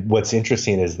 And what's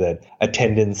interesting is that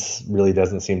attendance really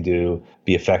doesn't seem to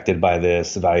be affected by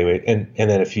this evaluate. And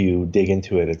then if you dig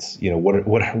into it, it's,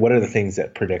 what are the things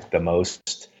that predict the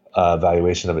most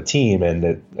valuation of a team?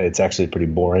 And it's actually pretty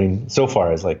boring so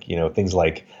far, as things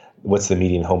like what's the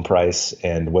median home price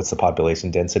and what's the population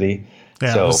density.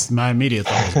 Yeah, my immediate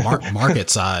thought was market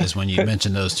size when you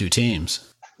mentioned those two teams.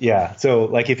 Yeah.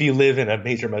 So if you live in a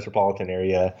major metropolitan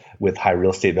area with high real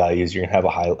estate values, you're going to have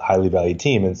a highly valued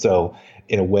team. And so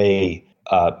in a way,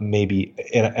 maybe,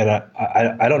 and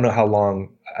I don't know how long,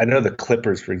 I know the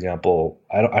Clippers, for example,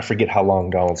 I forget how long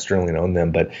Donald Sterling owned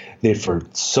them, but they for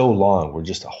so long were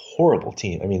just a horrible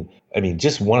team.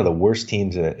 Just one of the worst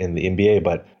teams in the NBA.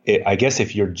 But I guess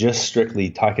if you're just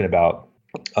strictly talking about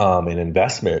an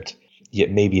investment, yet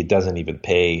maybe it doesn't even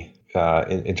pay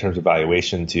in terms of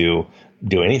valuation to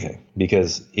do anything,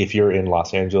 because if you're in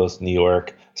Los Angeles, New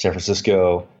York, San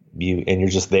Francisco, and you're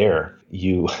just there,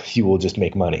 you will just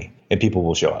make money and people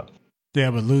will show up.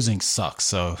 Yeah, but losing sucks.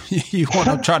 So you want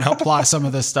to try to apply some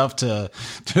of this stuff to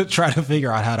try to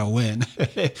figure out how to win.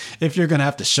 If you're going to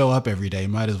have to show up every day,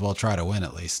 might as well try to win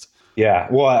at least. Yeah.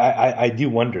 Well, I do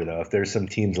wonder though, if there's some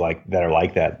teams that are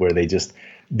like that, where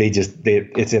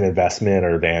it's an investment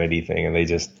or a vanity thing.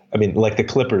 And like the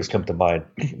Clippers come to mind.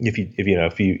 If you've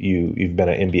been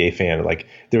an NBA fan,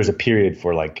 there was a period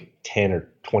for 10 or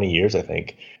 20 years, I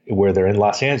think, where they're in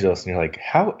Los Angeles and you're like,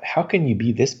 how can you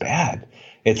be this bad?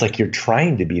 It's like you're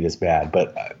trying to be this bad.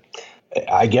 But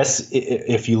I guess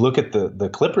if you look at the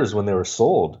Clippers, when they were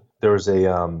sold, there was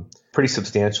a pretty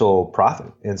substantial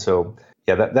profit. And so,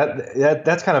 yeah,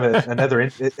 that's kind of another.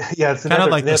 It's kind of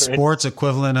like the sports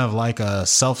equivalent of a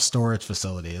self-storage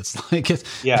facility. It's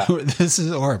this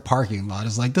is, or a parking lot.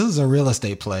 It's this is a real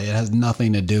estate play. It has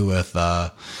nothing to do with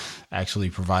actually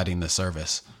providing the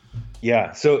service.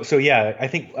 Yeah. So yeah, I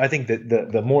think that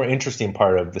the more interesting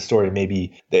part of the story may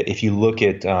be that if you look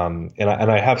at and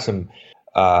I have some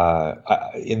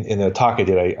in the talk I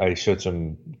did, I showed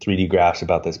some 3D graphs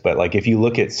about this, but if you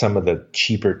look at some of the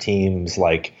cheaper teams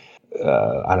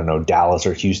I don't know, Dallas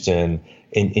or Houston,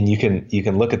 and you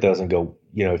can look at those and go,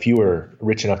 if you were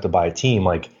rich enough to buy a team,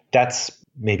 that's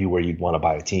maybe where you'd want to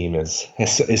buy a team is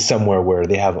somewhere where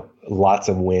they have lots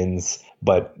of wins,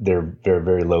 but they're very,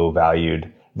 very low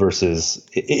valued, versus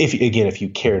if you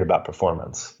cared about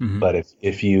performance. Mm-hmm. But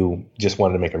if you just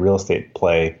wanted to make a real estate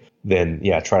play, then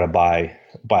try to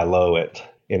buy low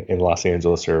in Los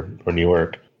Angeles or New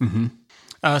York. Mm-hmm.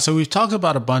 So we've talked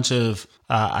about a bunch of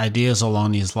ideas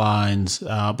along these lines,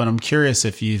 but I'm curious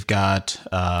if you've got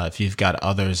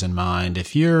others in mind.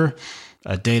 If you're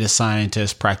a data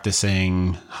scientist,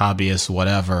 practicing hobbyist,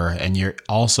 whatever, and you're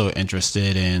also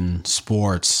interested in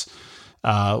sports,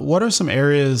 what are some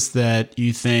areas that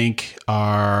you think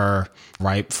are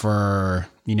ripe for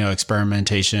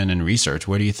experimentation and research?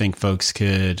 Where do you think folks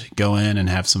could go in and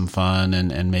have some fun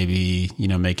and maybe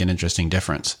make an interesting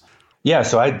difference? Yeah,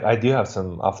 so I do have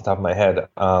some off the top of my head.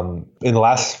 In the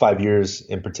last 5 years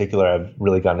in particular, I've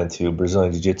really gotten into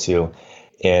Brazilian Jiu-Jitsu,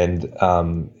 and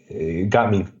it got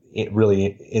me really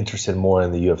interested more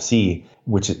in the UFC,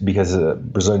 because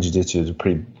Brazilian Jiu-Jitsu is a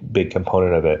pretty big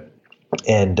component of it.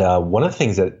 And one of the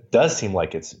things that does seem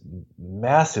like it's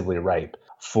massively ripe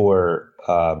for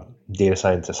data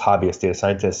scientists, hobbyist data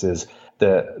scientists, is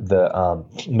the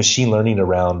machine learning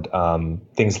around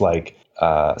things like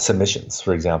submissions,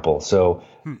 for example. So,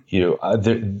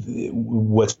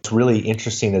 what's really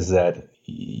interesting is that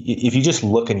if you just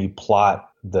look and you plot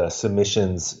the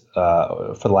submissions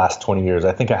for the last 20 years,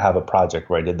 I think I have a project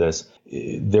where I did this.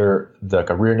 A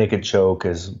rear naked choke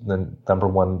is the number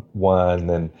one.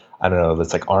 Then I don't know,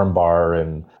 that's arm bar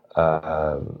and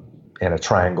a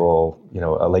triangle,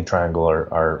 a leg triangle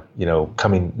are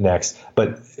coming next.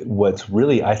 But what's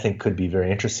really, I think, could be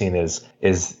very interesting is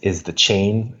the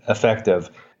chain effect of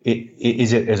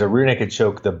is a rear naked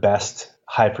choke the best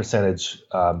high percentage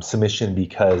submission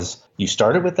because you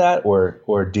started with that,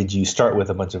 or did you start with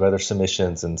a bunch of other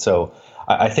submissions? And so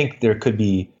I think there could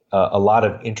be a lot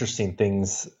of interesting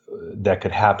things that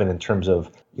could happen in terms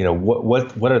of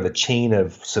what are the chain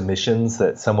of submissions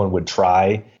that someone would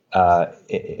try.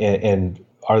 And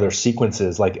are there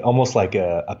sequences almost like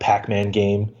a Pac-Man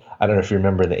game? I don't know if you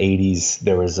remember in the 80s,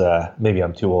 there was maybe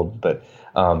I'm too old, but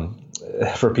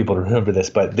for people to remember this,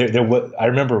 but I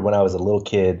remember when I was a little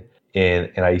kid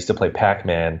and I used to play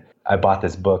Pac-Man, I bought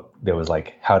this book that was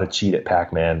like How to Cheat at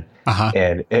Pac-Man.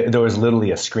 And there was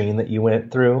literally a screen that you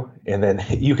went through, and then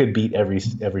you could beat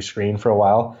every screen for a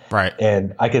while. Right.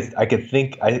 And I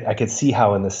could see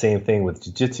how in the same thing with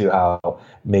jiu-jitsu, how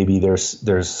maybe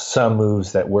there's some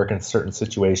moves that work in certain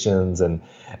situations, and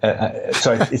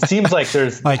so it seems like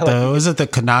there's like was it the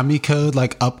Konami code,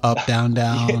 like up down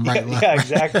down right left? Yeah,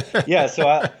 exactly. Yeah, so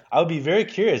I would be very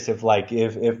curious if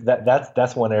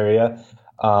that's one area.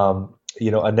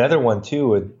 Another one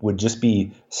too would just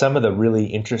be some of the really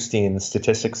interesting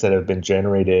statistics that have been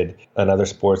generated in other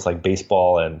sports like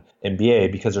baseball and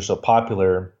NBA, because they're so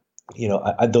popular.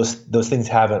 Those things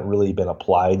haven't really been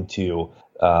applied to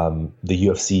the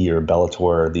UFC or Bellator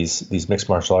or these mixed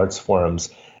martial arts forums.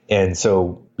 And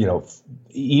so,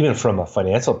 even from a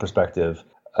financial perspective,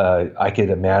 I could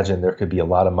imagine there could be a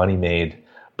lot of money made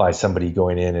by somebody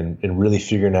going in and really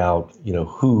figuring out,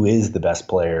 who is the best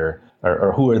player,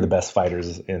 or who are the best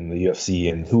fighters in the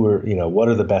UFC, and who are, what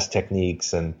are the best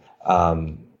techniques. And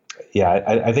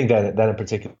I think that in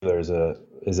particular is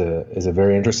a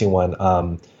very interesting one.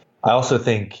 I also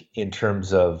think in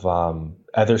terms of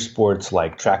other sports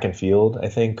like track and field, I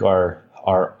think are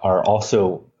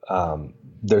also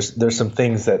there's some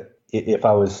things that if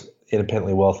I was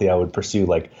independently wealthy, I would pursue.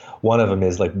 Like one of them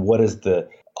is like, what is the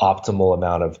optimal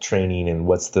amount of training and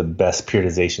what's the best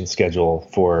periodization schedule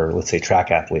for, let's say,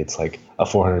 track athletes, like a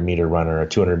 400 meter runner, a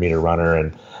 200 meter runner.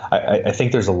 And I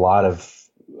think there's a lot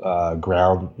of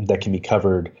ground that can be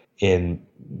covered in,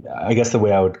 I guess the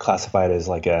way I would classify it is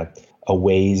like a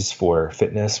Waze for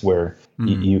fitness, where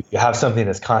you have something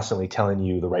that's constantly telling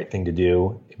you the right thing to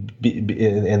do.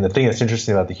 And the thing that's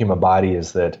interesting about the human body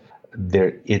is that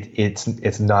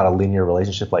it's not a linear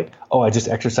relationship. Like, oh, I just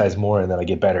exercise more and then I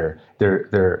get better.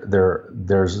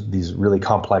 There's these really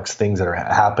complex things that are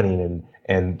happening,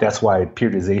 and that's why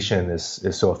periodization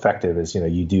is so effective. Is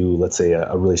you do, let's say,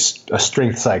 a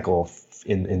strength cycle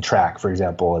in track, for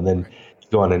example, and then you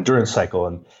go on an endurance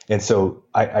cycle, and so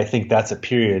I think that's a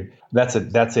period. That's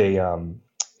an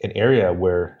area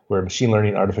where machine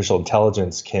learning, artificial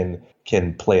intelligence can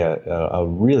play a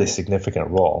really significant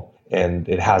role. And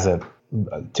it hasn't,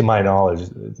 to my knowledge,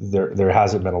 there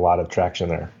hasn't been a lot of traction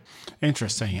there.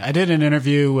 Interesting. I did an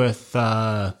interview with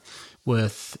Ilkka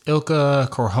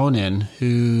Korhonen,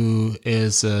 who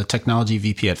is a technology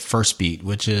VP at Firstbeat,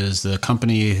 which is the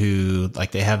company who,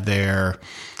 like, they have their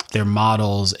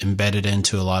models embedded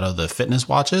into a lot of the fitness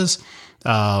watches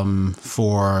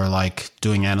for like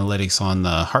doing analytics on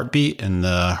the heartbeat and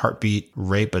the heartbeat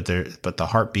rate, but the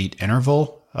heartbeat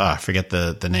interval. I forget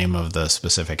the name of the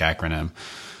specific acronym,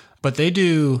 but they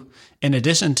do, in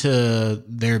addition to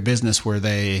their business where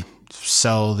they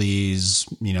sell these,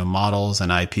 models and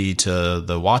IP to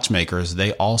the watchmakers,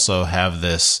 they also have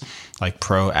this like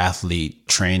pro athlete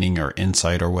training or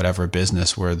insight or whatever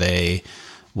business where they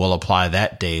will apply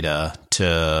that data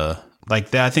to like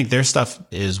that. I think their stuff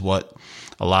is what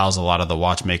allows a lot of the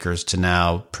watchmakers to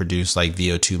now produce like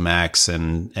VO2 max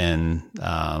and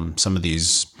some of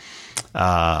these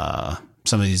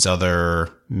other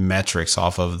metrics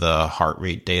off of the heart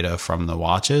rate data from the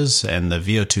watches. And the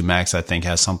VO2 max, I think,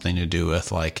 has something to do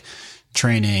with like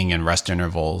training and rest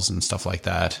intervals and stuff like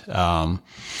that.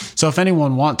 So if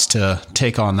anyone wants to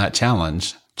take on that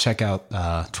challenge, check out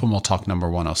TWIML Talk number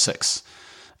 106.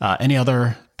 Any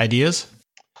other ideas?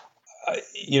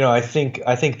 I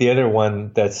think the other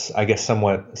one that's, I guess,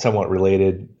 somewhat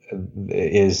related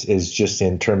is just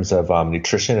in terms of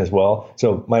nutrition as well.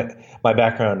 So my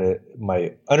background,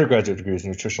 my undergraduate degree is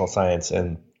nutritional science,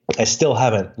 and I still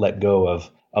haven't let go of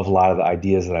a lot of the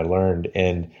ideas that I learned.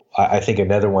 And I think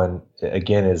another one,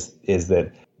 again, is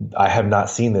that I have not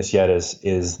seen this yet,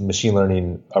 is machine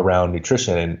learning around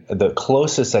nutrition. And the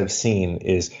closest I've seen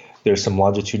is there's some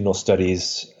longitudinal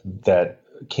studies that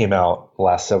came out the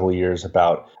last several years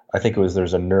about, I think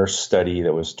there's a nurse study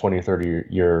that was 20 or 30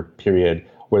 year period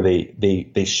where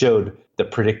they showed the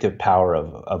predictive power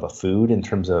of a food in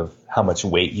terms of how much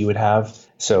weight you would have.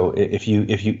 So if you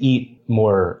eat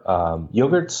more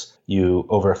yogurts, you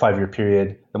over a 5-year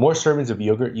period, the more servings of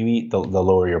yogurt you eat, the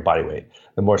lower your body weight.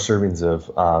 The more servings of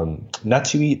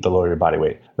nuts you eat, the lower your body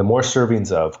weight. The more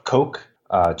servings of Coke,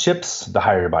 chips, the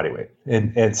higher your body weight.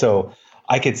 And so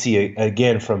I could see,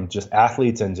 again, from just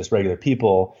athletes and just regular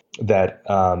people that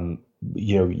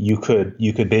you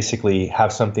could basically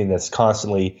have something that's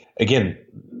constantly, again,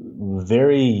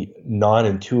 very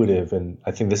non-intuitive. And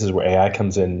I think this is where AI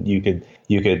comes in. You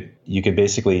could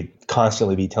basically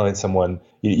constantly be telling someone,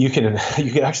 you could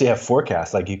actually have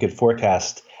forecasts. Like you could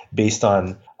forecast based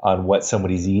on what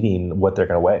somebody's eating, what they're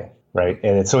going to weigh. right?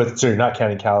 And so you're not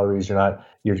counting calories.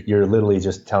 You're literally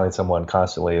just telling someone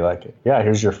constantly like, yeah,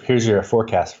 here's your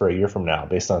forecast for a year from now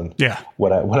based on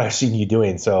what I've seen you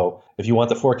doing. So if you want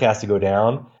the forecast to go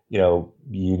down, you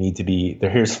need to be there.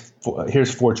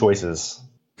 Here's 4 choices.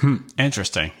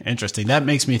 Interesting. That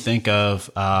makes me think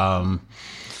of,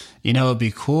 it'd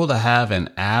be cool to have an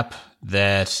app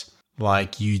that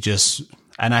like you just,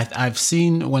 and I've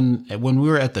seen when we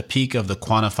were at the peak of the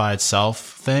quantified self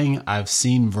thing, I've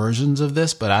seen versions of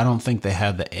this, but I don't think they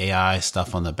have the AI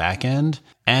stuff on the back end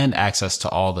and access to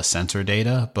all the sensor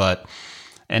data. But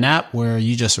an app where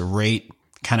you just rate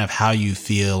kind of how you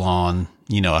feel on,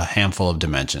 a handful of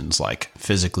dimensions, like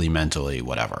physically, mentally,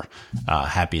 whatever,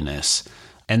 happiness.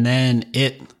 And then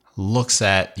it looks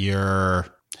at your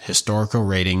historical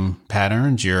rating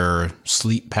patterns, your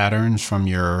sleep patterns from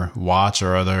your watch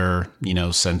or other,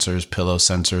 sensors, pillow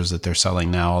sensors that they're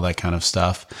selling now, all that kind of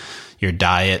stuff, your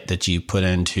diet that you put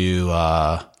into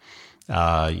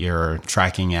your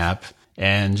tracking app,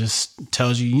 and just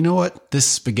tells you, you know what, this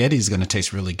spaghetti is going to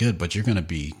taste really good, but you're going to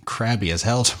be crabby as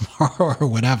hell tomorrow or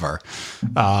whatever.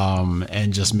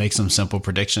 And just make some simple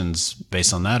predictions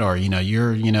based on that. Or, it's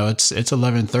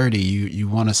 11:30. You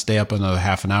want to stay up another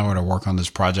half an hour to work on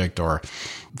this project or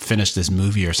finish this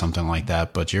movie or something like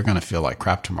that, but you're going to feel like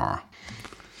crap tomorrow.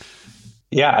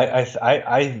 Yeah,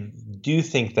 I do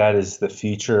think that is the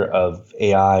future of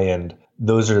AI, and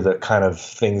those are the kind of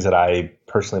things that I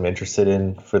personally am interested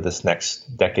in for this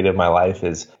next decade of my life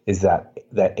is that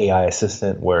AI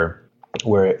assistant where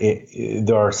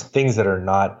there are things that are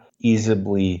not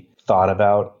easily thought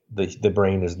about, the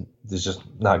brain is just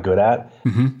not good at.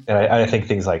 Mm-hmm. And I think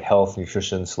things like health,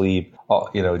 nutrition, sleep,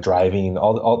 driving,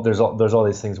 there's all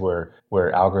these things where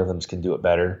algorithms can do it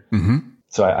better. Mm-hmm.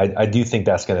 So I do think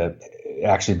that's going to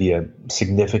actually be a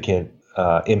significant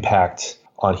impact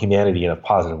on humanity in a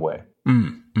positive way.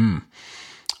 Mm-hmm.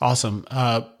 Awesome.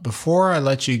 Before I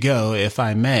let you go, if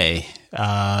I may,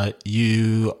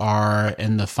 you are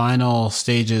in the final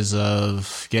stages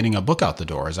of getting a book out the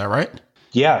door. Is that right?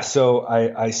 Yeah. So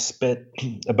I spent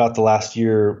about the last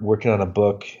year working on a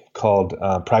book called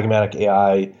Pragmatic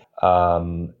AI.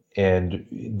 And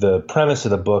the premise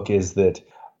of the book is that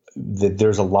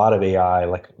there's a lot of AI,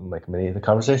 like many of the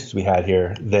conversations we had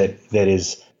here, that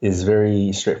is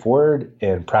very straightforward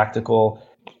and practical,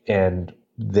 and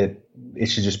that it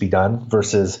should just be done,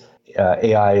 versus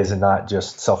AI is not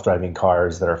just self-driving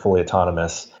cars that are fully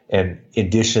autonomous. And in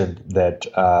addition, that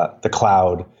the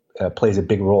cloud plays a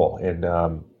big role in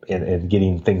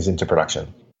getting things into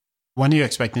production. When are you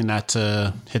expecting that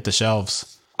to hit the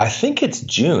shelves? I think it's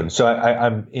June. So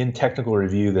I'm in technical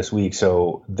review this week.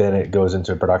 So then it goes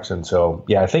into production. So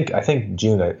yeah, I think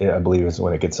June, I believe, is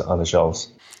when it gets on the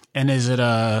shelves. And is it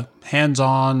a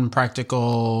hands-on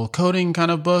practical coding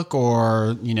kind of book,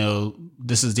 or,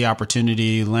 this is the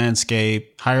opportunity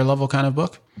landscape, higher level kind of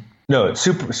book? No, it's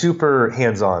super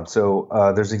hands-on. So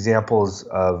there's examples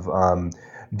of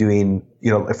doing,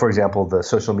 for example, the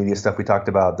social media stuff we talked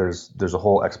about. There's a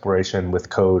whole exploration with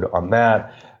code on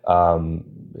that.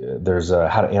 There's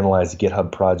how to analyze the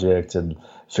GitHub project and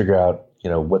figure out,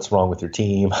 what's wrong with your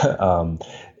team.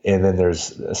 And then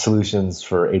there's solutions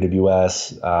for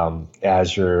AWS,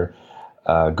 Azure,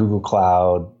 Google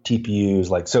Cloud,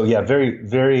 TPUs. So yeah, very,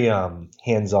 very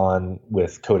hands-on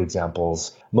with code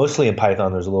examples, mostly in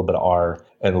Python. There's a little bit of R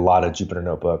and a lot of Jupyter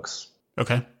notebooks.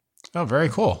 Okay. Oh, very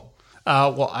cool.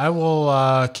 Well, I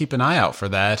will keep an eye out for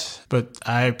that. But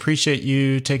I appreciate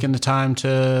you taking the time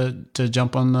to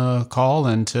jump on the call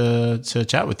and to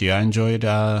chat with you. I enjoyed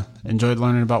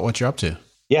learning about what you're up to.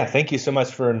 Yeah, thank you so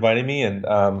much for inviting me, and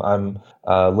I'm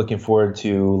looking forward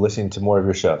to listening to more of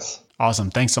your shows. Awesome.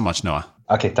 Thanks so much, Noah.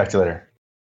 Okay, talk to you later.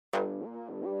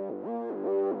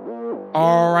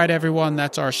 All right, everyone,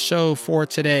 that's our show for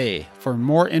today. For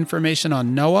more information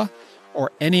on Noah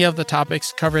or any of the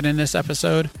topics covered in this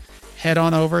episode, head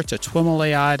on over to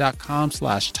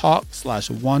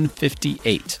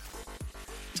twimlai.com/talk/158.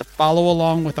 To follow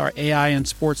along with our AI in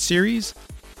Sports series,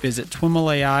 visit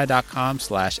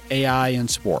twimlai.com/AI in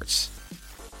Sports.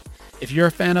 If you're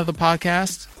a fan of the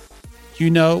podcast,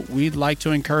 we'd like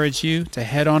to encourage you to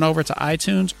head on over to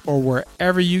iTunes or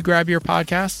wherever you grab your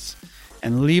podcasts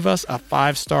and leave us a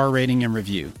 5-star rating and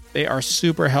review. They are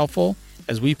super helpful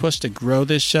as we push to grow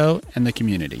this show and the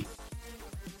community.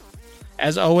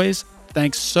 As always,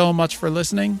 thanks so much for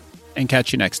listening, and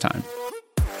catch you next time.